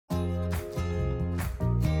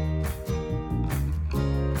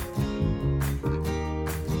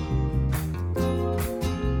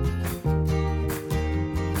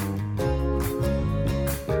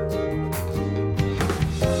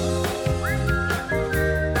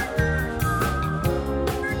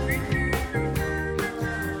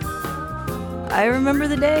I remember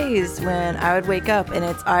the days when I would wake up and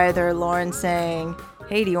it's either Lauren saying,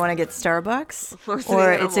 "Hey, do you want to get Starbucks?" Or it's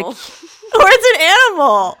an animal. Or it's an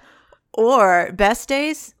animal. Or best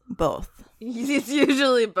days, both. It's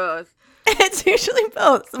usually both. It's usually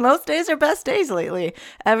both. Most days are best days lately,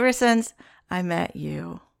 ever since I met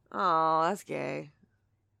you. Oh, that's gay.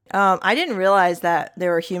 I didn't realize that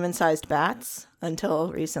there were human-sized bats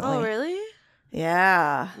until recently. Oh, really?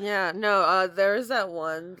 Yeah. Yeah, no, there was that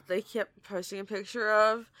one they kept posting a picture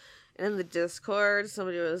of, and in the Discord,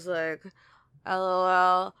 somebody was like,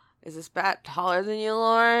 LOL, is this bat taller than you,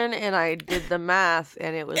 Lauren? And I did the math,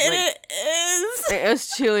 and it was like... It is! It was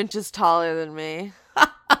 2 inches taller than me.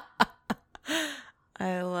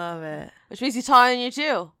 I love it. Which means he's taller than you,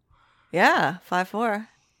 too. Yeah, 5'4".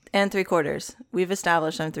 And 3/4. We've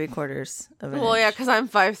established I'm 3/4 of an Well, yeah, inch. because I'm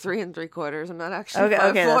 5'3" and 3/4. I'm not actually Okay, 5'4".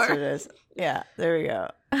 okay, that's what it is. Yeah, there we go.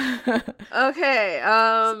 Okay,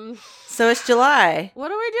 So it's July.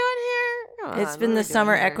 what are we doing here? Come It's on, been what are the we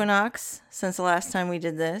summer doing here? equinox since the last time we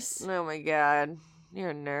did this. Oh my god, you're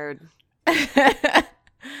a nerd.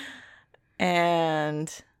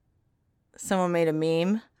 And someone made a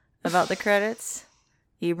meme about the credits.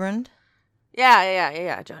 Ebrand.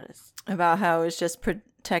 Yeah, Jonas. About how it was just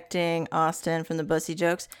protecting Austin from the bussy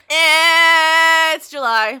jokes. It's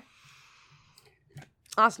July.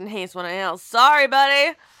 Austin hates when I yell, sorry,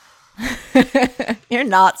 buddy. You're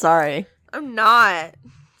not sorry. I'm not.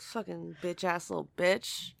 Fucking bitch-ass little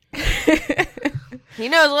bitch. He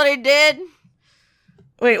knows what he did.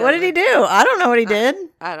 Wait, what did he do? I don't know what he did.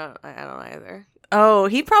 I don't either. Oh,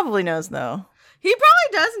 he probably knows, though. He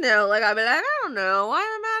probably does know. Like, I'll be like, I don't know. Why am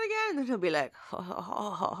I mad again? And then he'll be like, ha, ha, ha,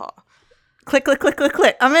 ha, ha. Click, click, click, click,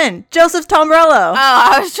 click. I'm in. Joseph Tombrello. Oh,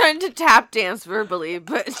 I was trying to tap dance verbally,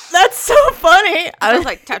 but That's so funny. I was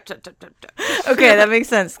like, tap, tap, tap, tap, tap. Okay, that makes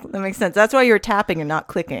sense. That makes sense. That's why you were tapping and not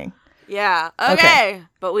clicking. Yeah. Okay.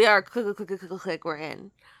 But we are click, click, click, click, click, click. We're in.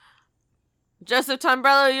 Joseph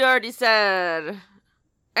Tombrello, you already said.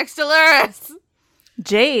 Extolurus.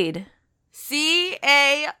 Jade.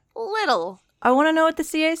 C-A little. I want to know what the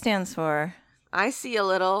CA stands for. I see a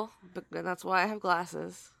little, but that's why I have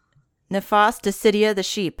glasses. Nefas Decidia the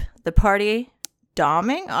sheep. The party.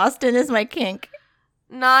 Doming? Austin is my kink.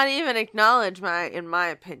 Not even acknowledge in my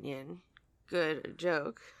opinion. Good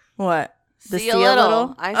joke. What? The See a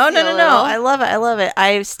little. I Oh, see no, a no, no. little. I love it. I love it.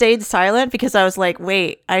 I stayed silent because I was like,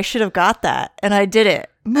 wait, I should have got that. And I did it.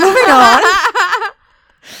 Moving on.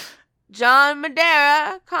 John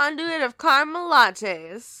Madeira, conduit of caramel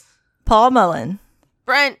lattes. Paul Mullen.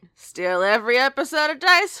 Brent, steal every episode of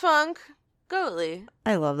Dice Funk. Goatley.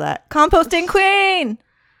 I love that. Composting queen. Is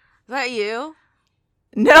that you?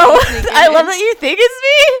 No, think it I love is? that you think it's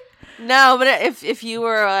me. No, but if you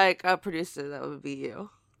were like a producer, that would be you.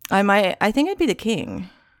 I think I'd be the king.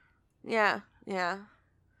 Yeah.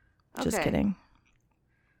 Just Okay. kidding.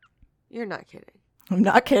 You're not kidding. I'm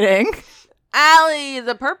not kidding. Allie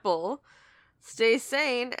the Purple. Stay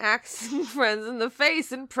sane, axing friends in the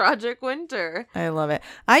face in Project Winter. I love it.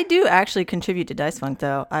 I do actually contribute to Dice Funk,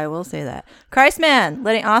 though. I will say that. Christman,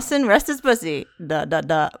 letting Austin rest his pussy.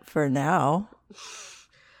 For now.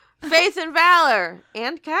 Faith and Valor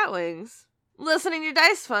and Catwings. Listening to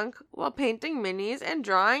Dice Funk while painting minis and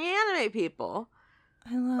drawing anime people.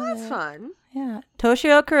 I love That's it. fun. Yeah.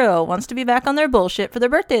 Toshio Kuro wants to be back on their bullshit for their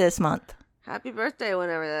birthday this month. Happy birthday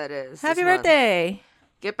whenever that is. Happy this month. birthday.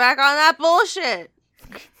 Get back on that bullshit.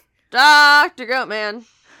 Dr. Goatman.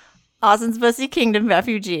 Austin's Pussy Kingdom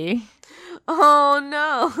refugee. Oh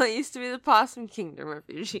no, I used to be the Possum Kingdom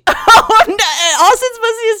refugee. Oh, no. Austin's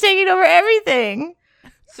Pussy is taking over everything.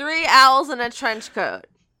 3 owls in a trench coat.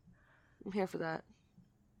 I'm here for that.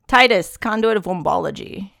 Titus, conduit of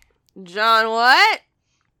wombology. John, what?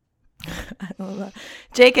 I love that.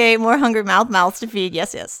 JK, more hungry mouths to feed.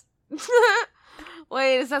 Yes, yes.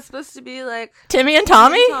 Wait, is that supposed to be like Timmy and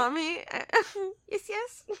Tommy? Tommy?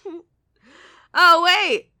 Yes. Oh,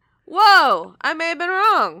 wait. Whoa, I may have been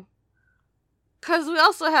wrong. Because we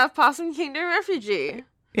also have Possum Kingdom refugee.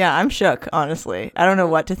 Yeah, I'm shook, honestly. I don't know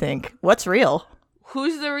what to think. What's real?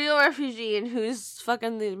 Who's the real refugee and who's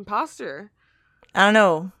fucking the imposter? I don't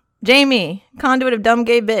know. Jamie, conduit of dumb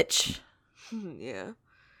gay bitch. Yeah.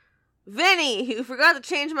 Vinny, who forgot to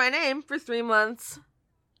change my name for 3 months.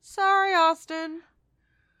 Sorry, Austin.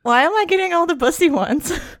 Why am I getting all the pussy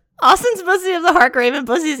ones? Austin's Pussy of the Harkraven,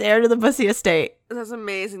 Pussy's heir to the Pussy estate. That's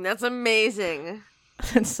amazing. That's amazing.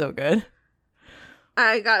 That's so good.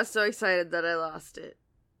 I got so excited that I lost it.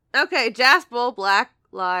 Okay, Jaspel, Black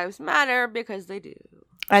Lives Matter, because they do.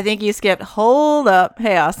 I think you skipped. Hold up.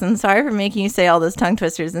 Hey, Austin, sorry for making you say all those tongue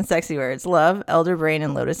twisters and sexy words. Love, Elder Brain,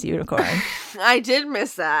 and Lotus Unicorn. I did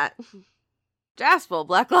miss that. Jaspel,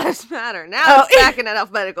 Black Lives Matter. Now Oh. it's back in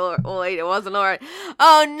alphabetical order. Oh, wait, it wasn't order.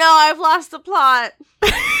 Oh, no, I've lost the plot.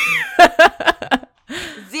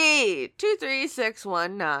 Z,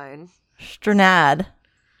 23619. Stranad.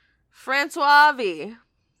 Francois V.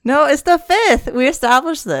 No, it's the 5th. We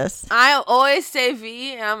established this. I always say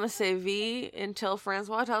V, and I'm going to say V until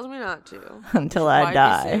Francois tells me not to. Until I Might be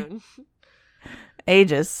die. soon.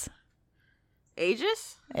 Aegis.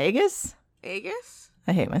 Aegis? Aegis? Aegis?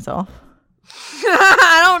 I hate myself.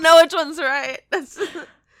 I don't know which one's right.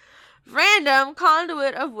 Random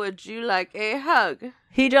conduit of Would You Like a Hug?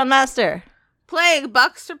 Hedron Master. Plague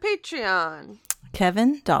Bucks for Patreon.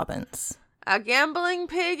 Kevin Dobbins. A gambling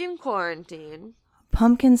pig in quarantine.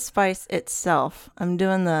 Pumpkin spice itself. I'm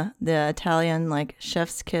doing the Italian, like,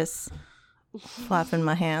 chef's kiss, flapping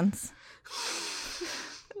my hands.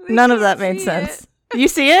 None of that made sense. You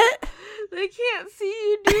see it? They can't see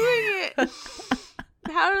you doing it.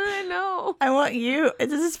 How do they know? I want you.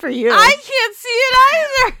 This is for you. I can't see it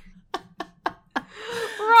either.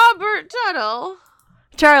 Robert Tuttle.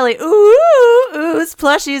 Charlie. Oohs,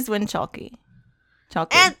 plushies, win chalky.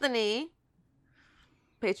 Chalky. Anthony.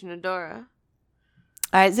 Patron Adora.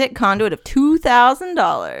 Isaac, conduit of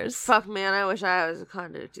 $2,000. Fuck, man, I wish I was a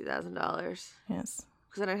conduit of $2,000. Yes.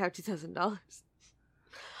 Because then I'd have $2,000.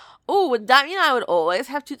 Oh, would that mean I would always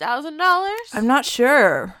have $2,000? I'm not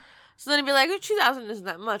sure. So then it'd be like, oh, 2,000 isn't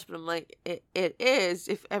that much, but I'm like, it is.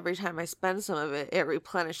 If every time I spend some of it, it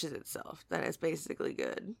replenishes itself, then it's basically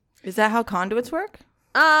good. Is that how conduits work?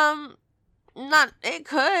 Not. It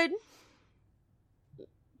could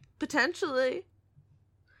potentially.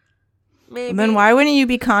 Maybe. Then why wouldn't you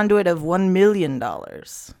be conduit of $1 million?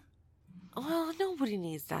 Well, nobody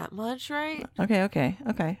needs that much, right? Okay.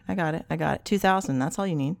 I got it. 2,000. That's all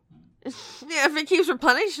you need. Yeah, if it keeps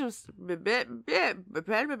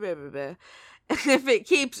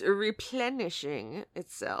replenishing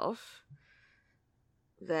itself,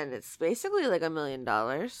 then it's basically like $1 million.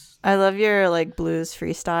 I love your like blues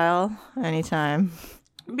freestyle. Anytime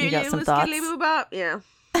you got some thoughts. Yeah.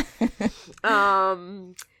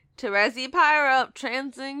 Terezi Pyro,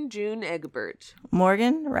 Transing June Egbert.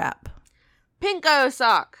 Morgan Rapp. Pinko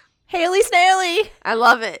Sock. Haley Snaily. I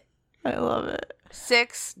love it. I love it.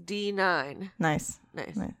 6D9. Nice.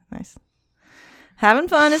 Having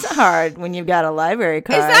fun isn't hard when you've got a library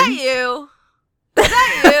card. Is that you? Is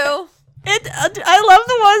that you? I love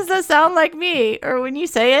the ones that sound like me. Or when you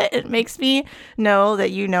say it, it makes me know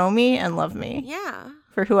that you know me and love me. Yeah.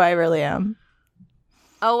 For who I really am.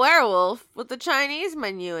 A werewolf with the Chinese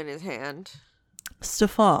menu in his hand.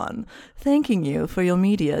 Stefan, thanking you for your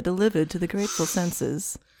media delivered to the grateful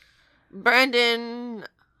senses. Brandon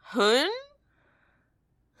Hun?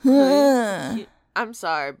 I I'm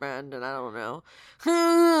sorry, Brandon. I don't know.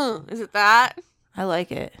 Is it that?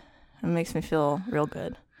 like it. It makes me feel real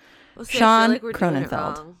good. Let's see, Sean I feel like we're doing it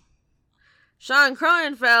Cronenfeld. wrong. Sean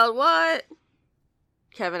Cronenfeld, what?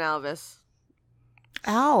 Kevin Alvis.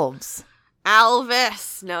 Alves.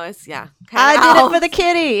 Alvis. No, it's, yeah. Kevin I did Alves. it for the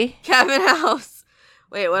kitty. Kevin House.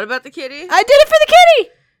 Wait, what about the kitty? I did it for the kitty.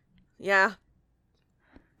 Yeah.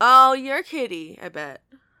 Oh, your kitty, I bet.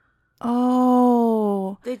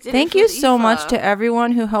 Oh. They did it Thank for you the so much IFA. to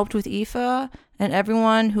everyone who helped with IFA and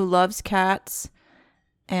everyone who loves cats.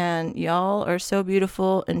 And y'all are so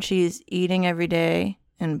beautiful. And she's eating every day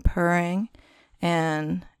and purring.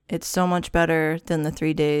 And it's so much better than the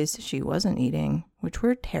 3 days she wasn't eating, which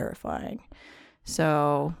were terrifying.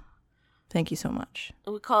 So thank you so much.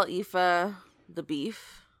 We call Aoife the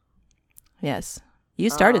beef. Yes. You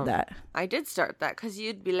started that. I did start that because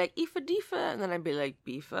you'd be like, Aoife Deefa, and then I'd be like,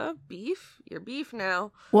 Beefa? Beef? You're beef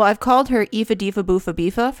now. Well, I've called her Aoife Deefa Boofa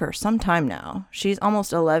Beefa for some time now. She's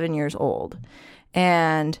almost 11 years old.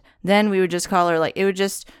 And then we would just call her, like, it would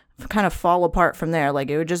just kind of fall apart from there. Like,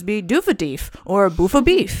 it would just be Doofa Deef or Boofa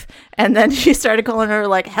Beef. And then she started calling her,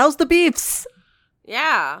 like, how's the beefs?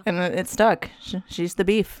 Yeah. And it stuck. She's the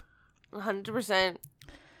beef. 100%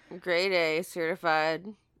 grade A certified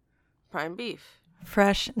prime beef.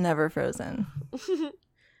 Fresh, never frozen.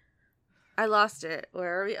 I lost it.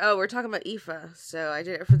 Where are we? Oh, we're talking about Aoife. So I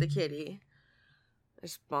did it for the kitty. I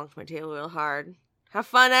just bonked my tail real hard. Have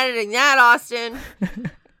fun editing that, Austin.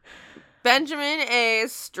 Benjamin A.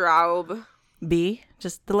 Straub. B.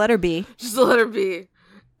 Just the letter B. Just the letter B.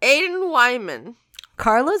 Aiden Wyman.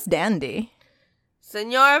 Carlos Dandy.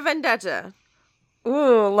 Senor Vendetta.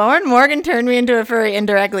 Ooh, Lauren Morgan turned me into a furry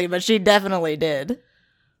indirectly, but she definitely did.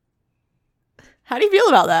 How do you feel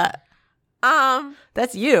about that?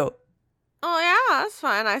 That's you. Oh yeah, that's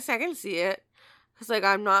fine. I can see it. Cause like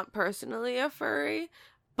I'm not personally a furry,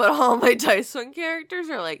 but all my Dice One characters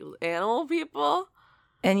are like animal people.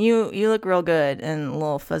 And you look real good in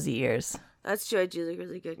little fuzzy ears. That's true. I do look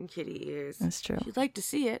really good in kitty ears. That's true. If you'd like to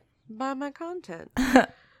see it, buy my content.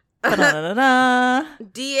 Da-da-da-da.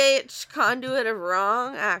 DH, conduit of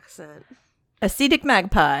wrong accent. Acetic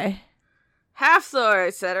magpie. Half Thor,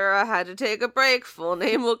 etc. Had to take a break. Full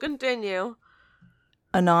name will continue.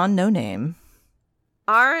 Anon no name.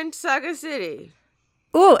 Orange Saga City.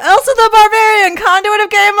 Ooh, Elsa the Barbarian, conduit of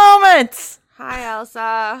gay moments. Hi, Elsa.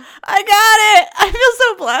 I got it. I feel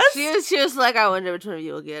so blessed. She was like, I wonder which one of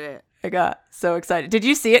you will get it. I got so excited. Did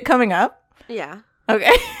you see it coming up? Yeah.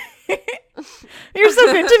 Okay. You're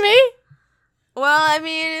so good to me. Well, I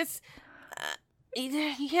mean, it's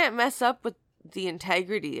you can't mess up with the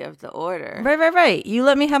integrity of the order. Right. You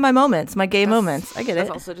let me have my moments, my gay moments. I get That's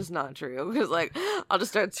it. also just not true because, like, I'll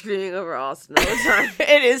just start screaming over Austin all the time.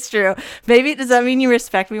 It is true. Maybe does that mean you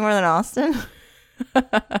respect me more than Austin?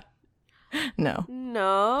 No.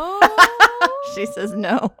 No. She says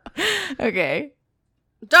no. Okay.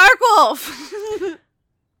 Dark Wolf.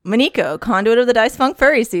 Maniko, conduit of the Dice Funk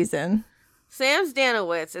furry season. Sam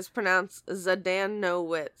Zdanowitz is pronounced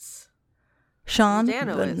Zdanowitz. Sean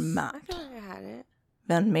Zdanowitz. Van I Maat. feel like I had it.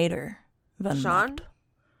 Van Mater. Van Sean? Maat.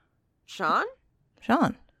 Sean?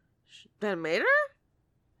 Sean. Ben Mater?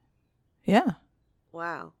 Yeah.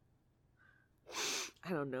 Wow.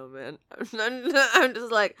 I don't know, man. I'm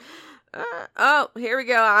just like, oh, here we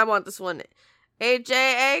go. I want this one.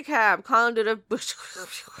 AJ Cab, conduit of Bush.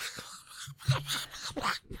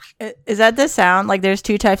 Is that the sound? Like there's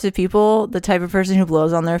two types of people. The type of person who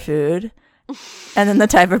blows on their food. And then the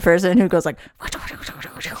type of person who goes like...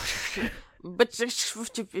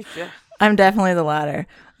 I'm definitely the latter.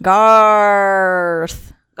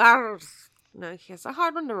 Garth. No, it's a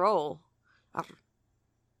hard one to roll.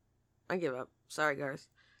 I give up. Sorry, Garth.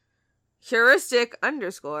 Heuristic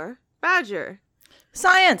 _ Badger.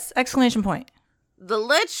 Science! Exclamation point. The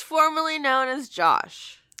Lich, formerly known as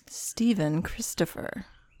Josh. Stephen Christopher.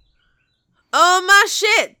 Oh my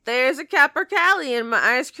shit! There's a capercaillie in my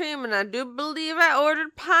ice cream, and I do believe I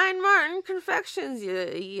ordered Pine Martin Confections,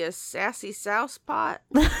 you sassy southpot.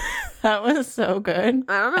 That was so good.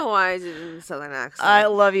 I don't know why I did it in a southern accent. I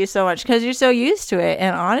love you so much because you're so used to it.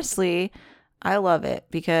 And honestly, I love it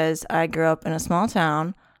because I grew up in a small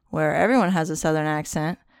town where everyone has a southern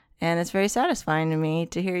accent. And it's very satisfying to me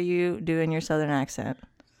to hear you doing your southern accent.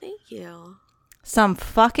 Thank you. Some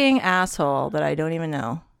fucking asshole that I don't even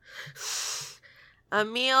know.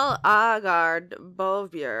 Emil Agard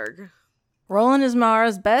Bovbjerg. Roland is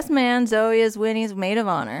Mara's best man. Zoe is Winnie's maid of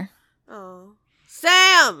honor. Oh.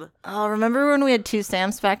 Sam! Oh, remember when we had two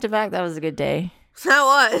Sams back to back? That was a good day. That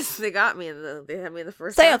was. They got me. They had me in the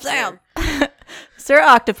first Sam! episode. Sir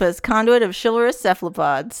Octopus, conduit of chivalrous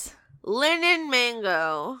cephalopods. Linden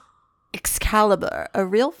Mango. Excalibur, a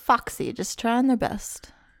real foxy, just trying their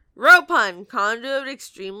best. Ropun, conduit of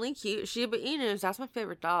extremely cute Shiba Inus. That's my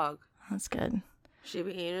favorite dog. That's good.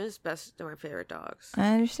 Shiba Inus, best of my favorite dogs. I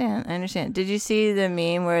understand. Did you see the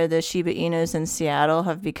meme where the Shiba Inus in Seattle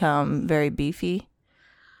have become very beefy?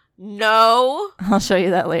 No. I'll show you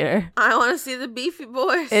that later. I want to see the beefy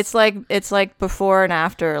boys. It's like before and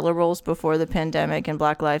after. Liberals before the pandemic and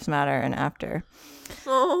Black Lives Matter and after.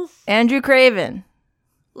 Oh. Andrew Craven.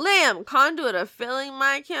 Lamb, conduit of filling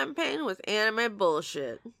my campaign with anime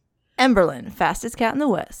bullshit. Emberlyn, fastest cat in the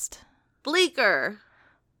West. Bleaker.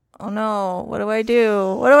 Oh no, what do I do?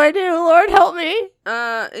 Lord help me.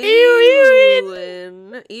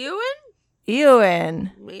 Ewan?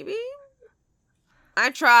 Ewan. Maybe? I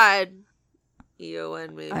tried.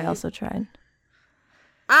 Ewan, maybe. I also tried.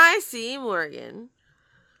 I see Morgan.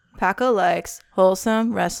 Paco likes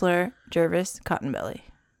wholesome wrestler Jervis Cottonbelly.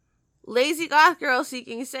 Lazy goth girl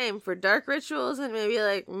seeking same for dark rituals and maybe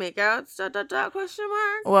like makeouts, ... question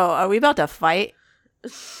mark. Whoa, are we about to fight?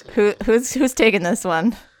 Who's taking this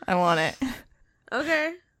one? I want it.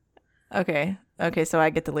 Okay. Okay, so I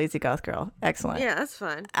get the lazy goth girl. Excellent. Yeah, that's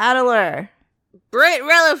fine. Adler. Britt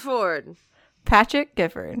Relaford. Patrick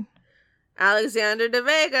Gifford. Alexander De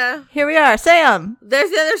Vega. Here we are. Sam. There's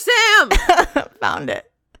the other Sam. Found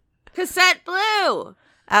it. Cassette Blue.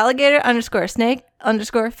 Alligator _ snake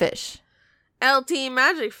 _ fish. LT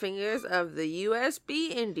Magic Fingers of the USB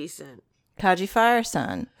Indecent. Kaji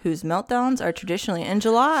Firesun, whose meltdowns are traditionally in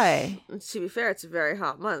July. And to be fair, it's a very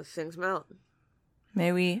hot month. Things melt.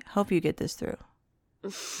 May we help you get this through?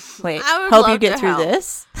 Wait, I would help you love get to through help.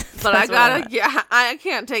 this? But I That's what I gotta, yeah, I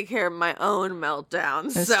can't take care of my own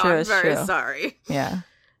meltdowns, It's so true, I'm it's very true. sorry. Yeah.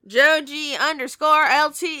 Joji _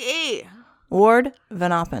 LTE. Ward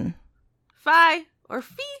Van Oppen. Phi or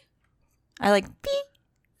Fee. I like fee,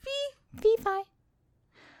 fi.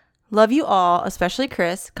 Love you all, especially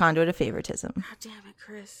Chris, conduit of favoritism. God damn it,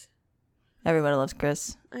 Chris. Everybody loves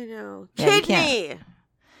Chris. I know. Yeah, you Kidney!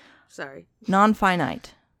 Sorry.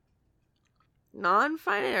 Non-finite.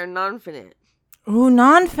 Non-finite or non-finite? Ooh,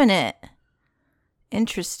 non-finite.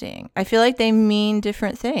 Interesting. I feel like they mean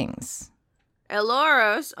different things.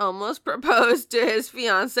 Eloros almost proposed to his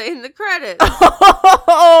fiancée in the credits.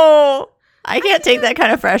 Oh, I can't take that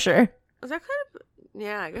kind of pressure. Was that kind of...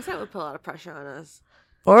 Yeah, I guess that would put a lot of pressure on us.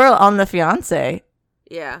 Or on the fiance.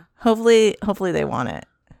 Yeah. Hopefully they want it.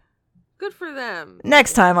 Good for them.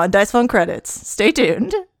 Next time on Dice Phone Credits. Stay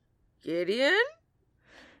tuned. Gideon?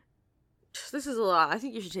 This is a lot. I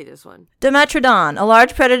think you should take this one. Dimetrodon, a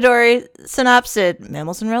large predatory synapsid,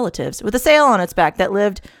 mammals and relatives, with a sail on its back that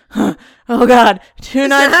lived, 295,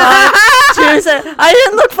 I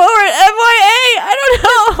didn't look forward, MYA, I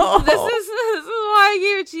don't know. This is why I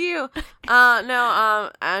gave it to you. I'm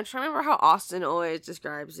trying to remember how Austin always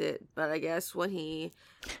describes it, but I guess when he...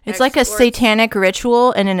 It's like a satanic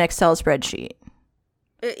ritual in an Excel spreadsheet.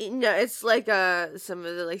 It's like some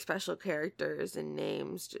of the like special characters and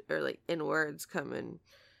names or like in words come in.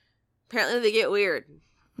 Apparently they get weird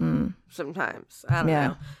sometimes. I don't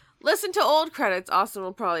know. Listen to old credits. Austin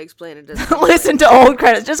will probably explain it. Listen to old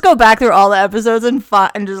credits. Just go back through all the episodes and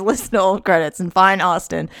just listen to old credits and find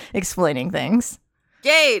Austin explaining things.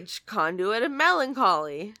 Gage, conduit of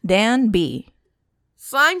melancholy. Dan B.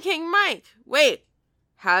 Slime King Mike. Wait,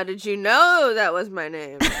 how did you know that was my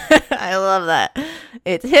name? I love that.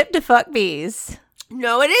 It's hip to fuck bees.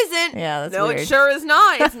 No, it isn't. Yeah, that's no, weird. It sure is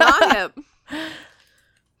not. It's not hip.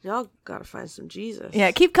 Y'all gotta find some Jesus. Yeah,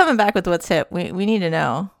 keep coming back with what's hip. We need to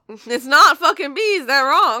know. It's not fucking bees. They're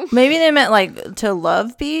wrong. Maybe they meant like to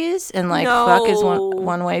love bees, and like fuck is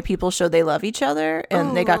one way people show they love each other,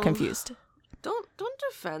 and they got confused. Don't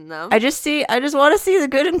defend them. I just want to see the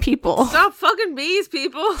good in people. Stop fucking bees,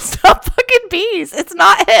 people. Stop fucking bees. It's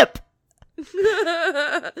not hip.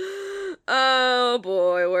 Oh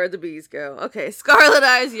boy, where'd the bees go? Okay, Scarlet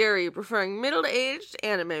Eyes Yuri, preferring middle-aged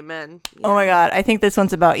anime men. Yeah. Oh my god, I think this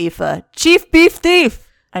one's about Aoife. Chief Beef Thief!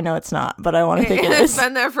 I know it's not, but I want to think it is. It's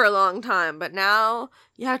been there for a long time, but now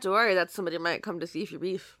you have to worry that somebody might come to thief your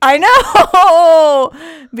beef. I know!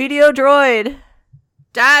 Video Droid.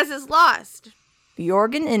 Daz is lost.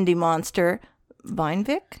 Bjorgen Indie Monster.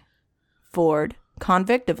 Vinevik. Ford.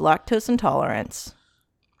 Convict of lactose intolerance.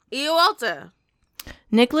 Eowalta.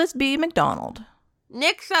 Nicholas B. McDonald.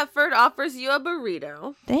 Nick Thetford offers you a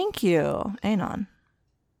burrito. Thank you. Anon.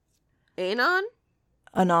 Anon?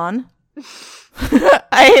 Anon.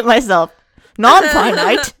 I hate myself.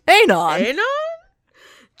 Non-finite. Anon. Anon?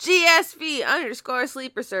 GSV _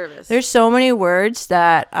 sleeper service. There's so many words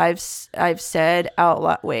that I've said out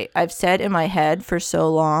loud. Wait, I've said in my head for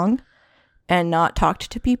so long and not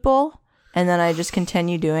talked to people, and then I just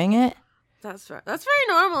continue doing it. That's right. That's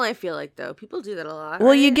very normal, I feel like, though. People do that a lot. Well,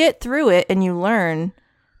 right? you get through it and you learn.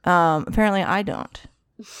 Apparently, I don't.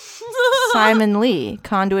 Simon Lee,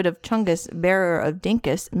 conduit of Chungus, bearer of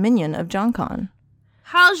Dinkus, minion of Jonkon.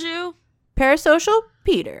 Halju. Parasocial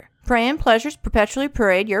Peter. Prey and pleasures perpetually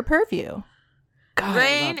parade your purview. God,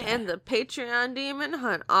 Rain and the Patreon demon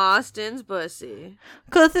hunt Austin's pussy.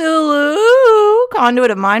 Cthulhu,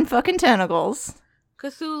 conduit of mind fucking tentacles.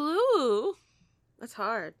 Cthulhu. That's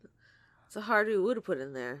hard. It's a hard who to put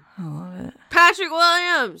in there. I love it. Patrick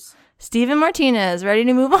Williams. Steven Martinez, ready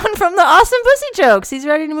to move on from the awesome pussy jokes. He's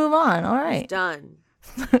ready to move on. All right. He's done.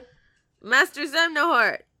 Master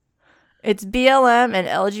Zemnohart. It's BLM and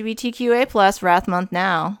LGBTQA plus Wrath Month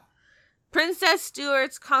now. Princess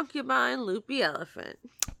Stewart's concubine, Loopy Elephant.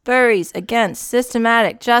 Furries against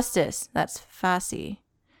systematic justice. That's Fassi.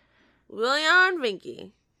 William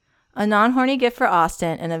Vinky. A non-horny gift for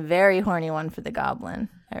Austin and a very horny one for the goblin.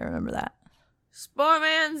 I remember that.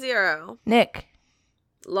 Sportman 0. Nick.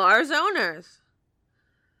 Lars Owners.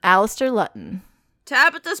 Alistair Lutton.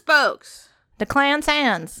 Tabitha Spokes. The Clan's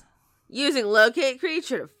Hands. Using locate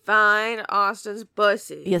creature to find Austin's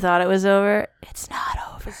pussy. You thought it was over? It's not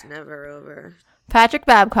over. It's never over. Patrick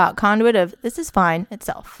Babcock, conduit of This Is Fine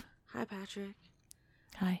itself. Hi, Patrick.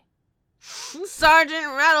 Hi. Sergeant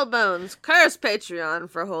Rattlebones, curse Patreon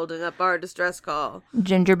for holding up our distress call.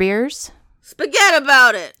 Ginger beers. Spaghetti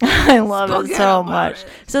about it. I love it so much.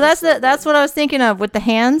 So that's what I was thinking of with the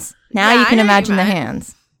hands. Now you can imagine the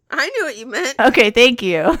hands. I knew what you meant. Okay, thank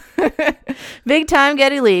you. Big time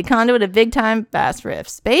Getty Lee, conduit of big time bass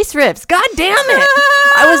riffs. Bass riffs. God damn it.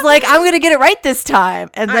 I was like, I'm going to get it right this time.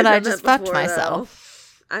 And then I just fucked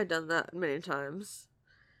myself. I've done that many times.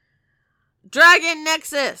 Dragon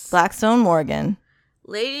Nexus. Blackstone Morgan.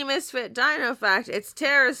 Lady Misfit Dino Fact. It's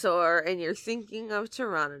Pterosaur and you're thinking of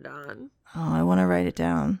Pteranodon. Oh, I want to write it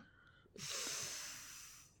down.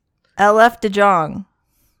 LF DeJong.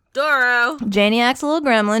 Doro. Janiac's Little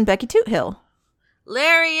Gremlin. Becky Toothill.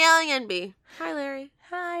 Larry Yellingenby. Hi, Larry.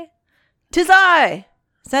 Hi. 'Tis I.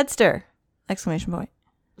 Zedster. Exclamation point.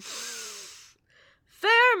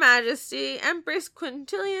 Fair Majesty, Empress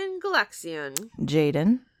Quintilian Galaxian.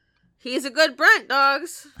 Jaden. He's a good Brent,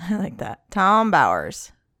 dogs. I like that. Tom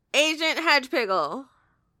Bowers. Agent Hedgepiggle.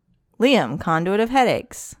 Liam, Conduit of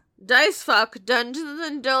Headaches. Dicefuck, Dungeons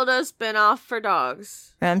and Dildo spin-off for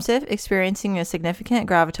dogs. Remsif, experiencing a significant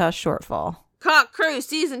gravitas shortfall. Cock Crew,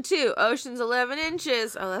 Season 2, Ocean's 11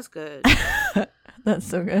 Inches. Oh, that's good. That's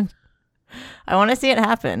so good. I want to see it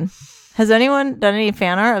happen. Has anyone done any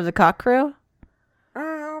fan art of the Cock Crew?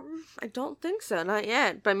 I don't think so, not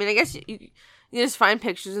yet. But I mean, I guess you just find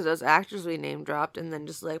pictures of those actors we name dropped and then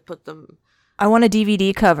just like put them. I want a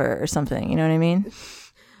DVD cover or something. You know what I mean?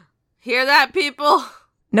 Hear that, people?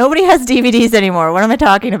 Nobody has DVDs anymore. What am I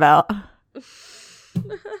talking about?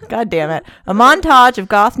 God damn it. A montage of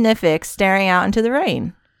goth Nifix staring out into the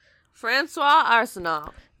rain. Francois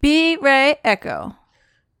Arsenal. B. Ray Echo.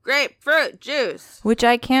 Grapefruit juice. Which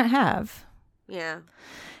I can't have. Yeah.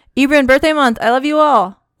 Ebrin, birthday month. I love you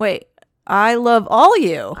all. Wait. I love all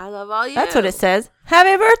you. I love all you. That's what it says.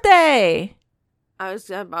 Happy birthday. I was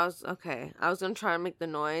okay. I was gonna try to make the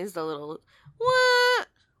noise, the little what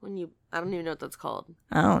when you. I don't even know what that's called.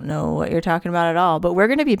 I don't know what you're talking about at all. But we're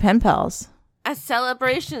gonna be pen pals. At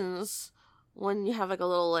celebrations, when you have like a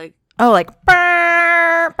little like. Oh, like.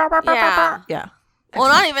 Yeah. Yeah. Well,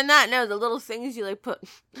 not even that. No, the little things you like put.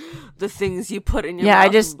 The things you put in your. Yeah, mouth I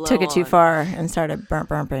just and took blow it too on. far and started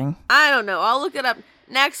burping. I don't know. I'll look it up.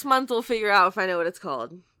 Next month we'll figure out if I know what it's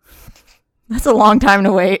called. That's a long time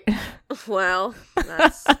to wait. Well,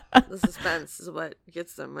 that's the suspense is what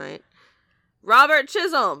gets them right. Robert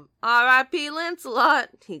Chisholm, R.I.P. Lancelot.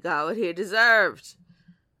 He got what he deserved.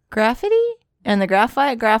 Graffiti? And the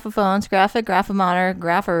graphite, graphophones, graphic, graphometer,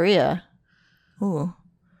 graphoria. Ooh.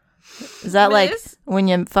 Is that like Miss? when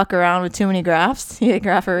you fuck around with too many graphs? You get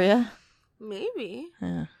graphoria? Maybe.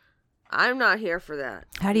 Yeah. I'm not here for that.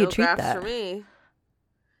 How do you No treat graphs that? for me.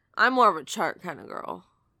 I'm more of a chart kind of girl.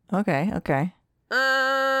 Okay.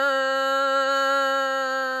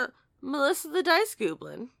 Melissa the Dice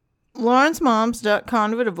Goblin. Lawrence Mom's duck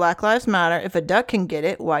conduit of Black Lives Matter. If a duck can get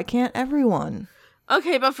it, why can't everyone?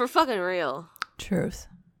 Okay, but for fucking real. Truth.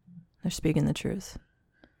 They're speaking the truth.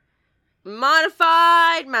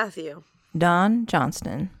 Modified Matthew. Don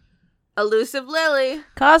Johnston. Elusive Lily.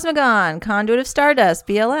 Cosmogon, conduit of Stardust,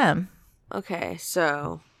 BLM. Okay,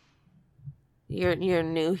 so you're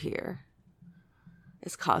new here.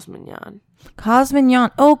 It's Cosmignon.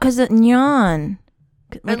 Cosmignon. Oh, because it's Nyan.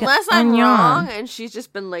 Unless I'm wrong, and she's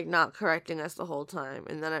just been like not correcting us the whole time,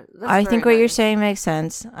 and then I think what you're saying makes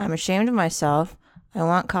sense. I'm ashamed of myself. I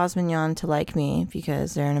want Cosmignon to like me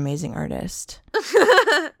because they're an amazing artist,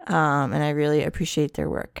 and I really appreciate their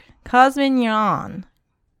work. Cosmignon.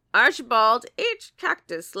 Archibald H.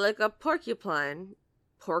 Cactus like a porcupine.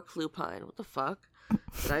 Porclupine. What the fuck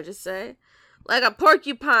did I just say? Like a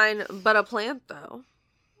porcupine, but a plant though.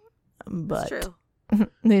 But It's true.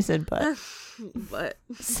 They said but. But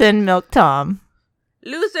Sin Milk Tom.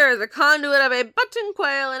 Luther, the conduit of a button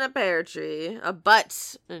quail in a pear tree. A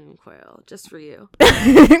button quail, just for you.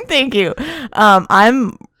 Thank you.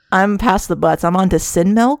 I'm past the butts. I'm on to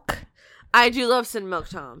Sin Milk. I do love Sin Milk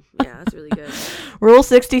Tom. Yeah, that's really good. Rule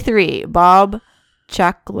 63. Bob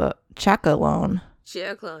Chacalone.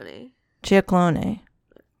 Chiaclone. Chiaclone.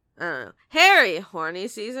 I don't know. Harry, Horny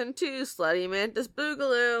Season 2, Slutty Mantis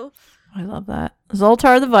Boogaloo. I love that.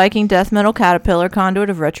 Zoltar the Viking, death metal caterpillar, conduit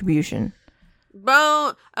of retribution.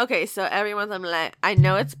 Bone. Okay, so every month I'm like, I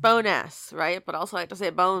know it's bonus, right? But also I like to say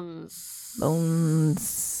bones.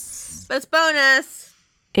 Bones. But it's bonus.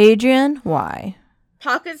 Adrian, why?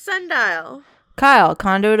 Pocket Sundial. Kyle,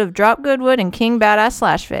 conduit of Drop Goodwood and King Badass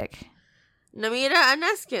Slash Fic. Namita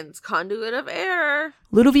Aneskins, Conduit of Error.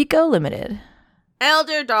 Ludovico Limited.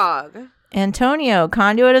 Elder Dog. Antonio,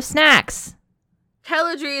 conduit of snacks.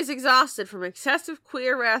 Teledry is exhausted from excessive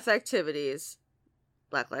queer wrath activities.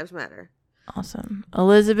 Black Lives Matter. Awesome.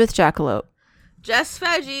 Elizabeth Jackalope. Jess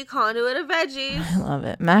Veggie, Conduit of Veggies. I love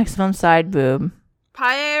it. Maximum side boob.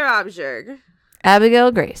 Paye Robjerg.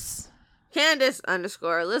 Abigail Grace. Candace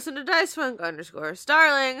 _ listen to Dice Funk _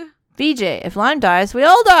 Starling. VJ, if Lime dies, we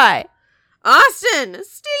all die. Austin,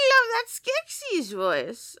 still love that Skeksis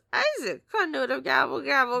voice. Isaac, Conduit of Gabble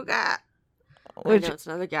Gabble Gat. Which I know it's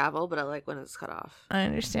another gavel, but I like when it's cut off. I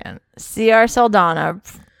understand. CR Saldana,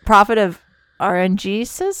 prophet of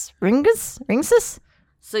RNGesus? Ringsus?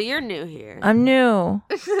 So you're new here. I'm new.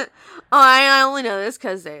 I only know this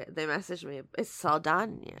because they messaged me. It's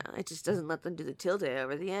Saldana. It just doesn't let them do the tilde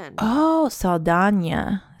over the end. Oh,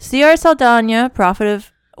 Saldana. C.R. Saldana, prophet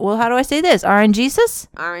of, well, how do I say this? RNGesus?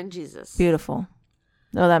 RNGesus. Beautiful.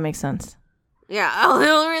 Oh, that makes sense. Yeah, the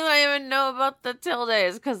only reason I even know about the tilde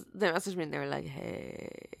is because they messaged me and they were like, hey.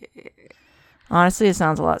 Honestly, it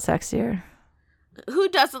sounds a lot sexier. Who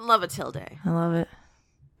doesn't love a tilde? I love it.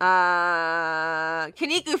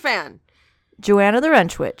 Kaniku fan. Joanna the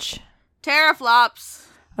Wrench Witch. Teraflops.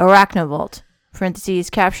 Arachnovolt. Parentheses,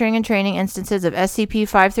 capturing and training instances of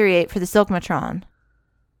SCP-538 for the Silkmatron.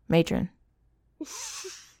 Matron.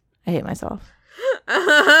 I hate myself.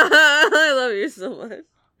 I love you so much.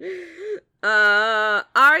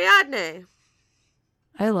 Ariadne.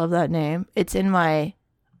 I love that name. It's in my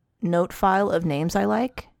note file of names I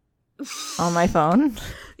like on my phone.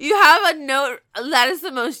 You have a note. That is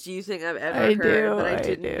the most you thing I've ever I heard, do, but I I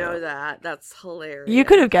didn't do. know that. That's hilarious. You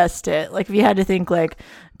could have guessed it. Like, if you had to think, like,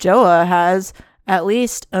 Joa has at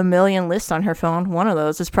least 1 million lists on her phone. One of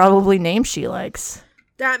those is probably names she likes.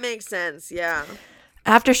 That makes sense, yeah.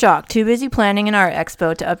 Aftershock, too busy planning an art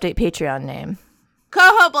expo to update Patreon name.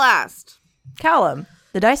 Coho Blast. Callum,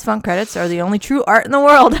 the Dice Funk credits are the only true art in the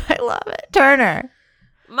world. I love it. Turner.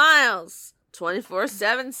 Miles.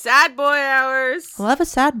 24/7 sad boy hours. Love a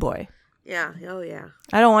sad boy. Yeah, oh yeah.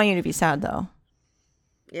 I don't want you to be sad, though.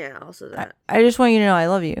 Yeah, also that. I just want you to know I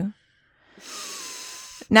love you.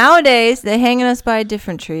 Nowadays, they hanging us by a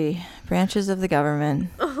different tree. Branches of the government.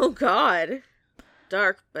 Oh God.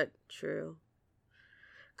 Dark but true.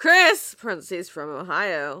 Chris, parentheses, from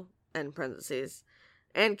Ohio, end parentheses.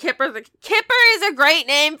 And Kipper Kipper is a great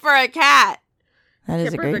name for a cat. That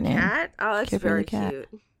is Kipper a great the name. cat? Oh, that's Kipper very the cat. cute.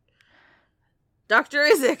 Dr.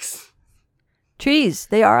 Isix. Trees,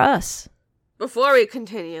 they are us. Before we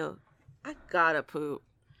continue, I gotta poop.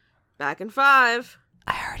 Back in 5.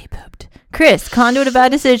 I already pooped. Chris, conduit of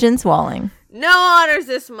bad decisions, Walling. No honors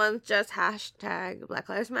this month, just hashtag Black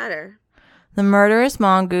Lives Matter. The murderous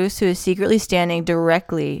mongoose who is secretly standing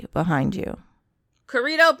directly behind you.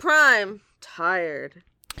 Corrito Prime. Tired.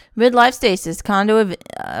 Midlife stasis, conduit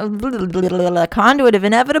of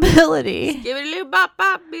inevitability. Skibbity-loo bop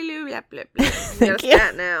bop be-loo blap blap blap. You Thank gotta you.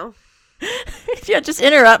 scat now. Yeah, just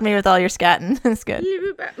interrupt me with all your scatting. It's good.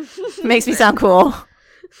 Bloo-bop. Makes me sound cool.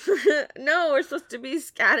 No, we're supposed to be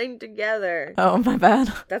scatting together. Oh, my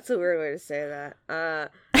bad. That's a weird way to say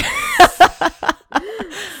that.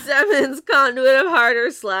 Simmons, conduit of harder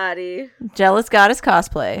slatty. Jealous goddess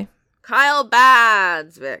cosplay. Kyle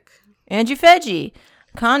Badsvik. Andrew Feggie,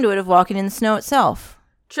 conduit of walking in the snow itself.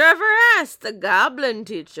 Trevor S., the goblin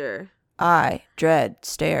teacher. I dread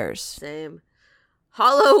stairs. Same.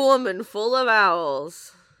 Hollow woman full of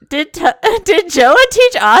owls. Did Joa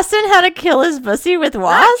teach Austin how to kill his pussy with Not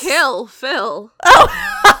wasps? kill, Phil.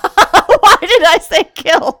 Oh, why did I say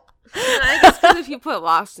kill? I guess because if you put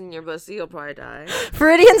wasps in your pussy, you'll probably die.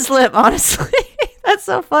 Freudian slip, honestly. That's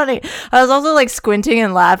so funny. I was also like squinting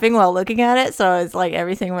and laughing while looking at it, so it's like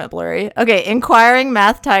everything went blurry. Okay, inquiring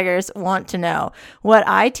math tigers want to know what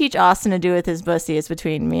I teach Austin to do with his pussy is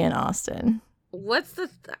between me and Austin. What's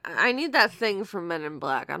I need that thing from Men in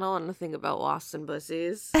Black. I don't want to think about wasps and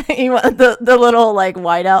pussies. You want the little like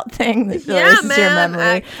whiteout thing that Yeah, erases your man.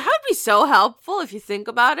 memory. That would be so helpful if you think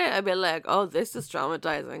about it. I'd be like, oh, this is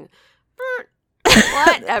traumatizing.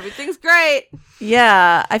 What? Everything's great.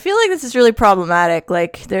 Yeah, I feel like this is really problematic.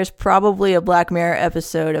 Like, there's probably a Black Mirror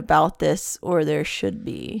episode about this, or there should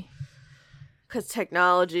be. Because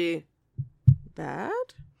technology bad?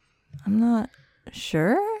 I'm not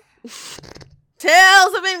sure.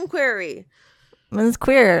 Tales of Inquiry. When it's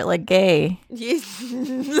queer, like gay. No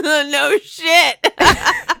shit.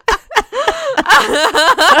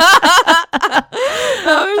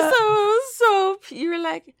 So you were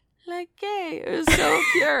like gay. It was so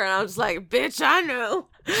pure. And I was like, bitch, I know.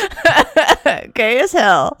 Gay as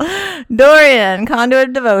hell. Dorian, conduit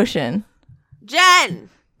of devotion. Jen.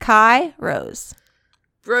 Kai, Rose.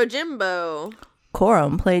 Bro Jimbo.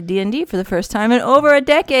 Corum played D&D for the first time in over a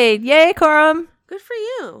decade. Yay, Corum. Good for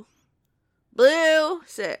you. Blue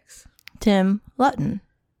 6. Tim Lutton.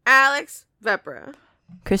 Alex Vepra.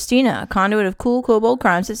 Christina, conduit of cool kobold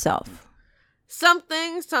crimes itself.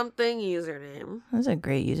 Something username. That's a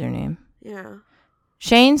great username. Yeah.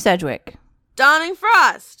 Shane Sedgwick. Dawning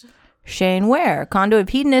Frost. Shane Ware, conduit of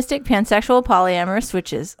hedonistic, pansexual, polyamorous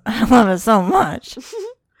switches. I love it so much.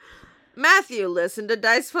 Matthew, listen to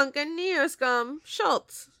Dice Funk and Neoscum.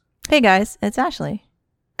 Schultz. Hey guys, it's Ashley.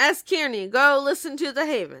 S. Kearney, go listen to The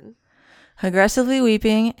Haven. Aggressively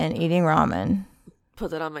weeping and eating ramen.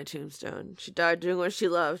 put that on my tombstone. She died doing what she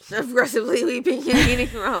loved, aggressively weeping and eating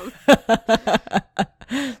rum.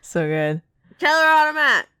 So good. Keller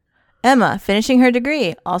Automat. Emma, finishing her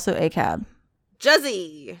degree, also ACAB.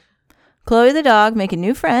 Juzzy. Chloe the dog, making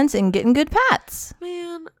new friends and getting good pats.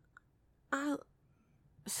 Man,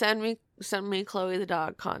 send me Chloe the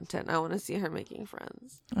dog content. I want to see her making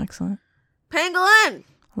friends. Excellent. Pangolin.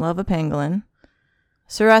 Love a pangolin.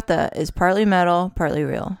 Saretha is partly metal, partly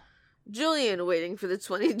real. Julian waiting for the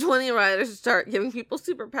 2020 riders to start giving people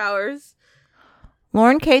superpowers.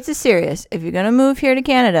 Lauren Cates is serious. If you're going to move here to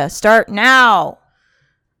Canada, start now.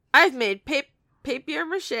 I've made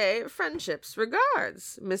papier-mâché friendships.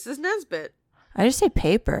 Regards, Mrs. Nesbitt. I just say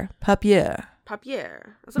paper. Papier.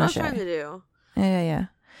 Papier. That's what I was Maché. trying to do. Yeah.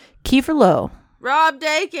 Kiefer Lowe. Rob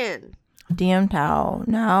Dakin. DM Tao.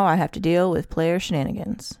 Now I have to deal with player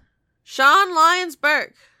shenanigans. Sean Lyons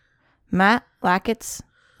Burke. Matt Lackitz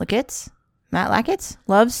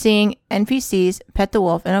loves seeing NPCs pet the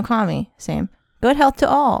wolf and Okami. Same. Good health to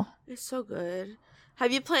all. It's so good.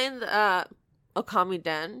 Have you played the Okami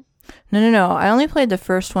Den? No. I only played the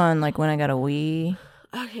first one like when I got a Wii.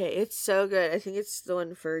 Okay, it's so good. I think it's the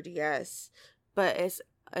one for DS, but it's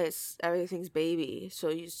everything's baby. So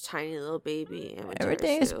you use tiny little baby.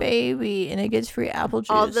 Everything is baby, and it gets free apple juice.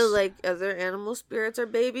 All the like other animal spirits are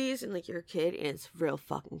babies, and like you're a kid, and it's real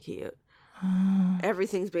fucking cute.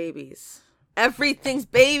 Everything's babies. Everything's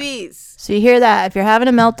babies. So you hear that? If you're having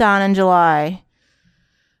a meltdown in July,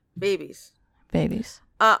 babies.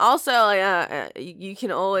 Also, you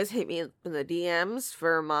can always hit me in the DMs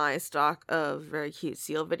for my stock of very cute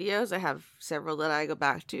seal videos. I have several that I go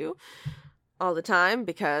back to all the time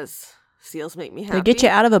because seals make me happy. They get you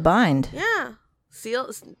out of a bind. Yeah.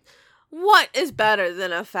 Seals. What is better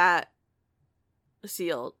than a fat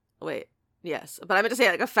seal? Wait. Yes. But I meant to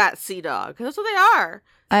say like a fat sea dog because that's what they are.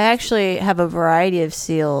 I actually have a variety of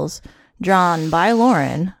seals drawn by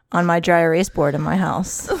Lauren on my dry erase board in my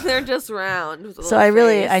house. They're just round. With a So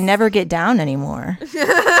little I never get down anymore.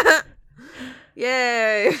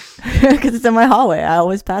 Yay. Because it's in my hallway. I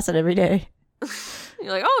always pass it every day.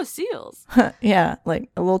 You're like, oh, seals. Yeah, like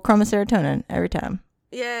a little crumb of serotonin every time.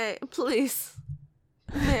 Yay, please.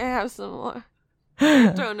 May I have some more?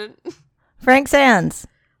 Serotonin. Frank Sands.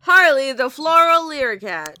 Harley, the floral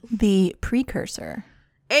lyricat. The precursor.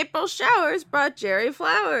 April showers brought Jerry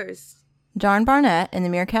flowers. John Barnett and the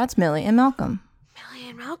Meerkats, Millie and Malcolm. Millie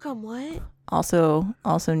and Malcolm, what? Also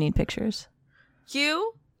need pictures.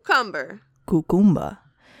 Cucumber. Cucumba.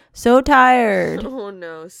 So tired. Oh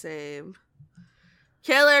no, same.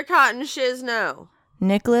 Killer Cotton Shizno.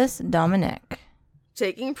 Nicholas Dominic.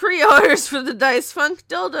 Taking pre-orders for the Dice Funk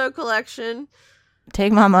Dildo collection.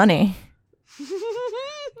 Take my money.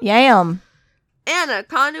 Yam. Anna,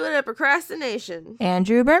 conduit of procrastination.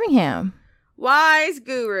 Andrew Birmingham. Wise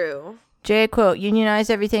Guru. Jay, quote, unionize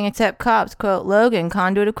everything except cops, quote, Logan,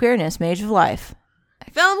 conduit of queerness, mage of life.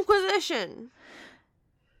 Filmquisition.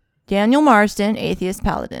 Daniel Marsden, atheist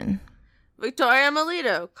paladin. Victoria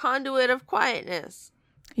Melito, conduit of quietness.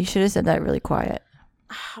 You should have said that really quiet.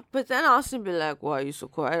 But then Austin would be like, why are you so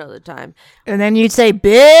quiet all the time? And then you'd say,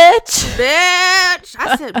 bitch. Bitch.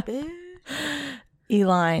 I said, bitch.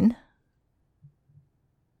 Eline.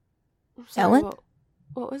 Sorry, Ellen?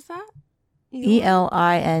 What was that?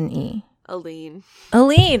 Eline.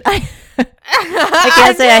 Aline. I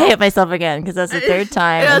can't say I hate myself again because that's the third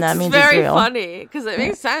time, and that means it's very real. Funny because it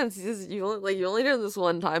makes sense. You only did this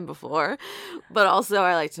one time before, but also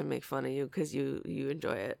I like to make fun of you because you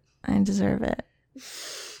enjoy it. I deserve it.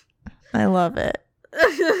 I love it.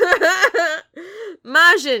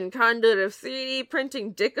 Majin, conduit of 3D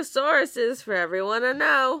printing Dickosauruses for everyone to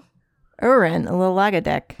know. Urin, a little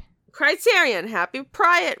Lagadec. Criterion, Happy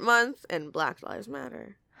Pride Month, and Black Lives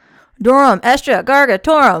Matter. Dorum, Estra, Garga,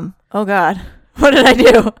 Torum. Oh God, what did I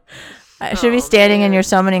do? I should be standing in your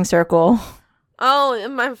summoning circle. Oh,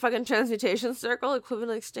 in my fucking transmutation circle,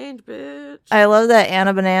 equivalent exchange, bitch. I love that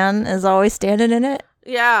Anna Banan is always standing in it.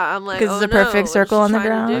 Yeah, I'm like, because it's a perfect circle on the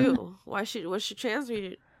ground. What's she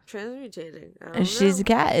transmutating? She's a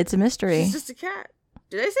cat. It's a mystery. She's just a cat.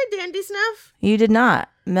 Did I say Dandy Snuff? You did not.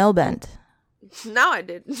 Melbent. No, I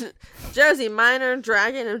did. Josie, Minor,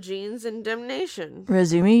 Dragon of Genes and Damnation.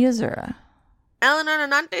 Razumi Yazura. Eleanor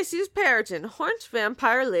Nonante sees Periton, Horned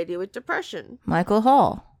Vampire Lady with Depression. Michael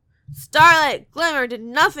Hall. Starlight Glimmer did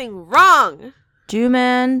nothing wrong.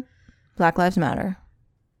 Jew-Man, Black Lives Matter.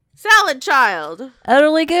 Salad Child.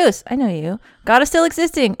 Elderly Goose. I know you. God is still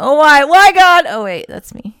existing. Oh, why? Why, God? Oh, wait.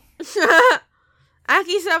 That's me.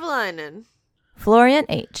 Aki Savalainen. Florian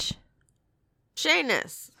H.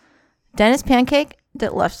 Shayness. Dennis Pancake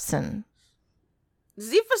Detlefson.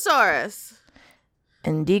 Zephosaurus.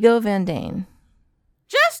 Indigo Van Dane.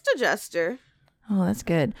 Just a jester. Oh, that's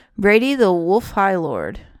good. Brady the Wolf High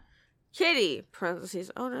Lord. Kitty,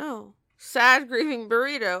 parentheses, oh no. Sad grieving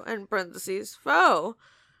burrito, and parentheses, foe.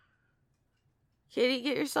 Kitty,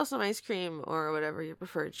 get yourself some ice cream or whatever your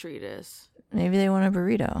preferred treat is. Maybe they want a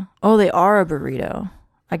burrito. Oh, they are a burrito.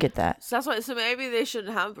 I get that. So that's why. So maybe they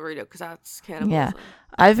shouldn't have a burrito because that's cannibalism. Yeah.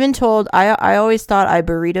 I've been told, I always thought I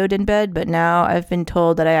burritoed in bed, but now I've been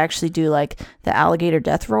told that I actually do like the alligator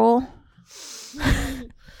death roll.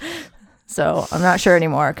 So I'm not sure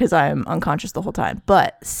anymore because I'm unconscious the whole time.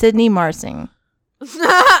 But Sydney Marsing.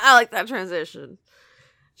 I like that transition.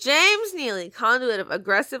 James Neely, conduit of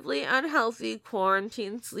aggressively unhealthy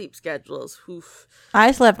quarantine sleep schedules. Oof.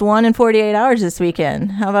 I slept 1 in 48 hours this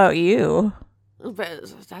weekend. How about you? But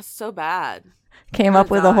that's so bad. Came up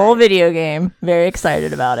with a whole video game. Very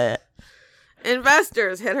excited about it.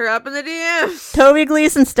 Investors, hit her up in the DMs. Toby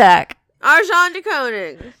Gleason stack. Arjan de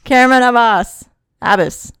Koning. Cameron Abbas.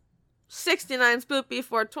 69 Spoopy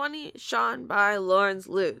 420. Sean by Lawrence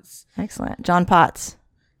Lutz. Excellent. John Potts.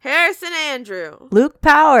 Harrison Andrew. Luke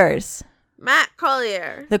Powers. Matt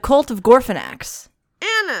Collier. The Cult of Gorfanax.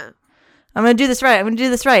 Anna. I'm going to do this right.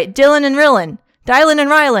 Dylan and Rillin. Dylan and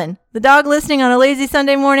Rylan. The dog listening on a lazy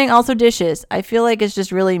Sunday morning also dishes. I feel like it's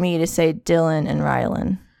just really me to say Dylan and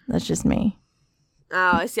Rylan. That's just me.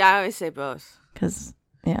 Oh, I see. I always say both. Because,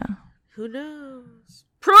 yeah. Who knows?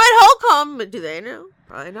 Pruitt Holcomb. Do they know?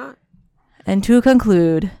 Probably not. And to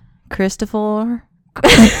conclude, Christopher.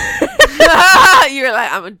 You're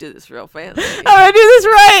like, I'm going to do this real fancy. I'm going to do this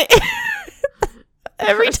right.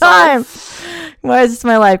 Every time. Why is this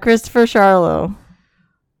my life? Christopher Charlo.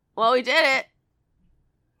 Well, we did it.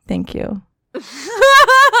 Thank you. What?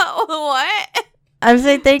 I'm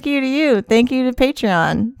saying thank you to you. Thank you to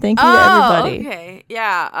Patreon. Thank you to everybody. Okay.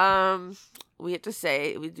 Yeah. We have to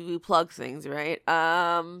say we plug things, right?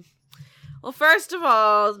 Well, first of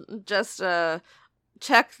all, just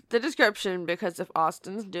check the description because if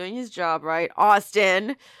Austin's doing his job right,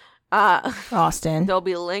 Austin, there'll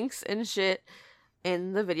be links and shit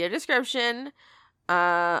in the video description.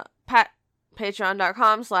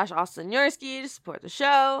 Patreon.com/Austin Yorsky to support the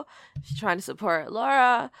show. She's trying to support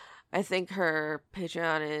Laura. I think her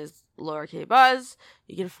Patreon is Laura K Buzz.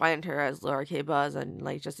 You can find her as Laura K Buzz on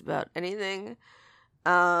like just about anything.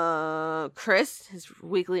 Chris, his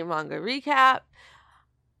weekly manga recap.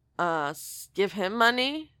 Give him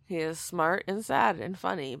money. He is smart and sad and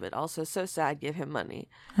funny, but also so sad. Give him money.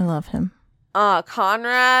 I love him.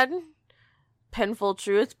 Conrad, Pinful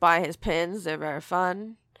Truth, buy his pins. They're very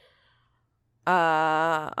fun.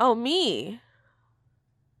 Me.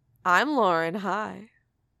 I'm Lauren. Hi.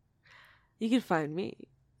 You can find me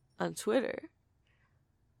on Twitter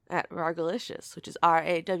at Rargalicious, which is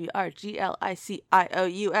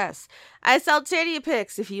RAWRGLICIOUS. I sell titty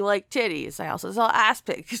pics if you like titties. I also sell ass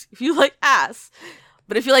pics if you like ass.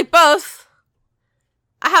 But if you like both,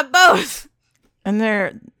 I have both. And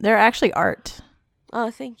they're actually art.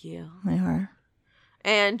 Oh, thank you. They are.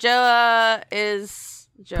 And Joa is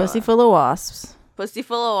Pussy Full of Wasps. Pussy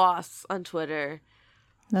Full of Wasps on Twitter.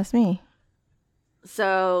 That's me.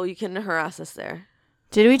 So you can harass us there.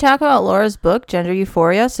 Did we talk about Laura's book, Gender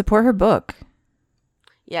Euphoria? Support her book.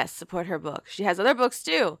 Yes, support her book. She has other books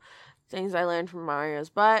too. Things I learned from Mario's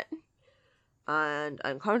Butt and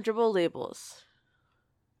Uncomfortable Labels.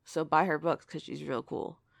 So buy her books because she's real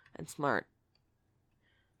cool and smart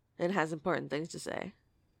and has important things to say.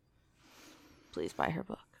 Please buy her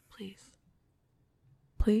book. Please.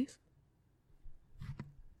 Please.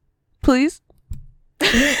 Please.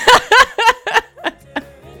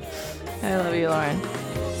 I love you, Lauren.